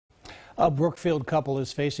A Brookfield couple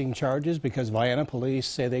is facing charges because Vienna police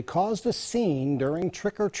say they caused a scene during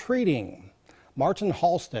trick-or-treating. Martin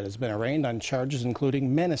Halstead has been arraigned on charges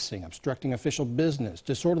including menacing, obstructing official business,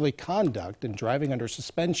 disorderly conduct, and driving under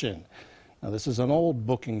suspension. Now, this is an old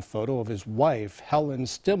booking photo of his wife, Helen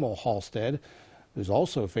Stimmel Halstead, who's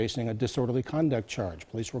also facing a disorderly conduct charge.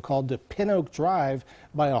 Police were called to Pin Oak Drive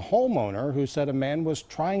by a homeowner who said a man was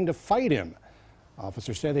trying to fight him.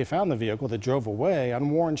 Officers say they found the vehicle that drove away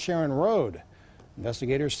on Warren Sharon Road.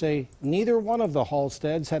 Investigators say neither one of the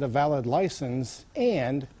Halsteads had a valid license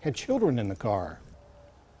and had children in the car.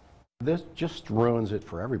 This just ruins it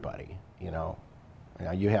for everybody, you know.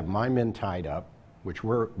 Now, you have my men tied up, which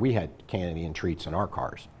we had candy and treats in our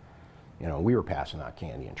cars. You know, we were passing out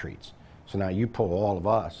candy and treats. So now you pull all of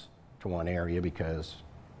us to one area because,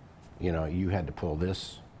 you know, you had to pull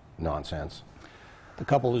this nonsense. The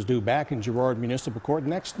couple is due back in Girard Municipal Court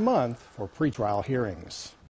next month for pretrial hearings.